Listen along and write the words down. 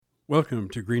Welcome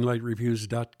to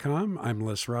GreenlightReviews.com. I'm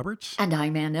Les Roberts. And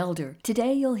I'm Ann Elder.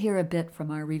 Today you'll hear a bit from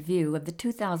our review of the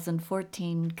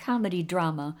 2014 comedy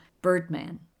drama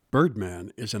Birdman.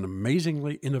 Birdman is an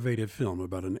amazingly innovative film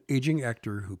about an aging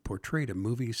actor who portrayed a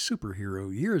movie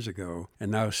superhero years ago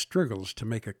and now struggles to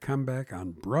make a comeback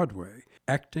on Broadway,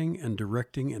 acting and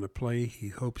directing in a play he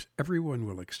hopes everyone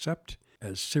will accept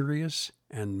as serious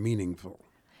and meaningful.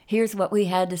 Here's what we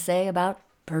had to say about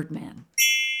Birdman.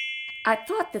 I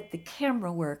thought that the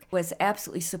camera work was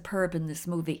absolutely superb in this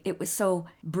movie. It was so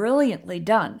brilliantly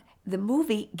done. The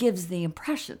movie gives the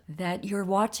impression that you're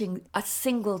watching a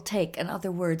single take. In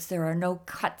other words, there are no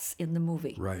cuts in the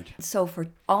movie. Right. So for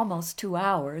almost 2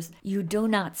 hours, you do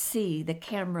not see the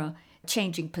camera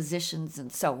changing positions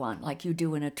and so on, like you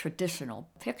do in a traditional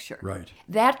picture. Right.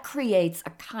 That creates a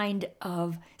kind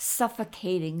of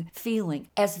suffocating feeling,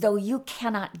 as though you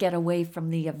cannot get away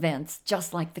from the events,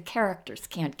 just like the characters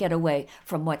can't get away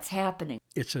from what's happening.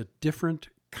 It's a different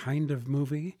kind of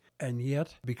movie, and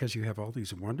yet, because you have all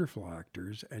these wonderful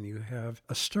actors and you have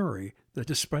a story that,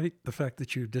 despite the fact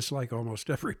that you dislike almost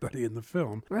everybody in the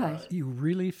film, Right. You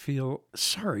really feel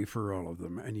sorry for all of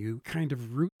them and you kind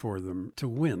of root for them to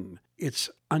win.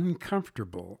 It's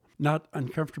uncomfortable, not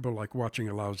uncomfortable like watching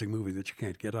a lousy movie that you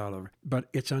can't get out of, but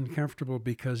it's uncomfortable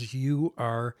because you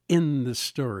are in the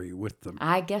story with them.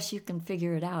 I guess you can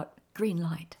figure it out. Green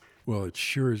light. Well, it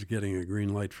sure is getting a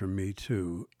green light from me,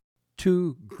 too.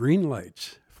 2 green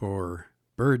lights for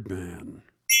Birdman.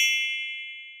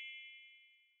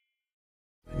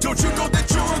 Don't you know that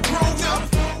you're a grown-up?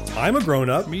 I'm a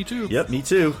grown-up. Me too. Yep, me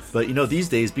too. But you know, these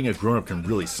days, being a grown-up can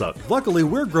really suck. Luckily,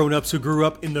 we're grown-ups who grew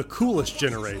up in the coolest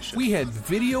generation. We had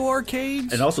video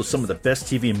arcades. And also some of the best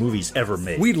TV and movies ever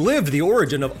made. We lived the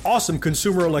origin of awesome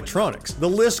consumer electronics. The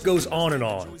list goes on and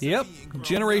on. Yep,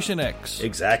 Generation X.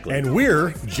 Exactly. And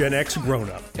we're Gen X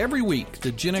grown-up. Every week,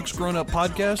 the Gen X Grown Up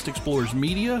podcast explores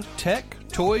media, tech,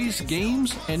 toys,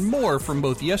 games, and more from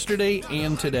both yesterday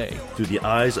and today. Through the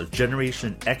eyes of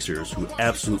Generation Xers who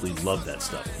absolutely love that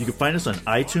stuff. You can find us on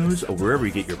iTunes or wherever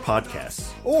you get your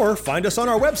podcasts. Or find us on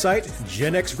our website,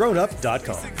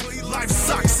 genxgrownup.com. Life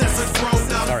sucks as a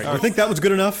grown-up. All right, you think that was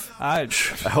good enough? I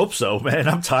hope so, man.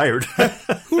 I'm tired.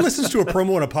 Who listens to a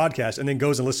promo on a podcast and then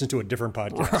goes and listens to a different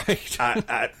podcast? Right.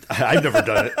 I've never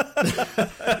done it.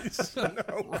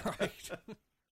 No. Right.